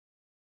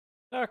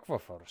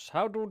Aquifers,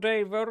 how do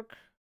they work?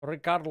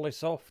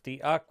 Regardless of the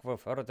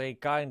aquifer, they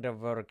kind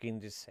of work in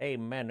the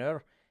same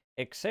manner,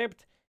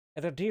 except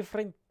at a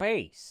different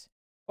pace.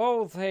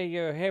 Both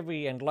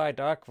heavy and light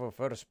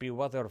aquifers spew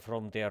water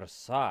from their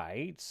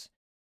sides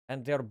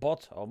and their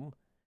bottom,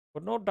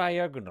 but not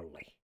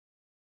diagonally.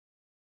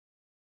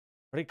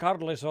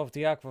 Regardless of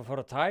the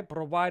aquifer type,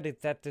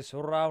 provided that the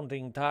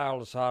surrounding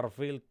tiles are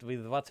filled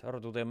with water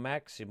to the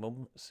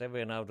maximum,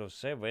 7 out of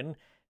 7,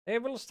 they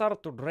will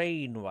start to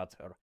drain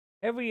water.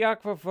 Heavy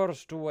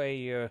aquifers to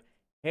a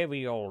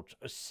heavy old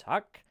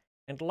suck,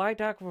 and light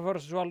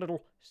aquifers to a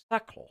little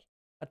suckle,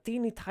 a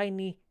teeny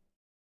tiny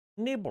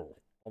nibble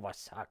of a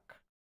suck.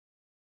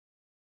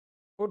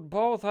 But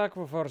both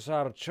aquifers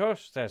are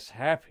just as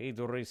happy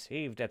to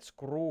receive that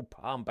screw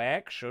pump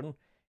action,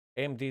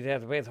 empty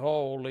that wet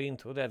hole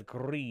into that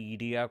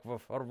greedy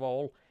aquifer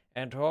wall,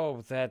 and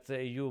hope that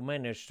you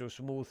manage to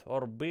smooth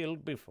or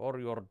build before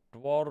your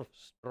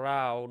dwarfs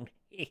drown.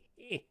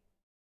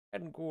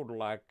 And good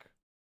luck.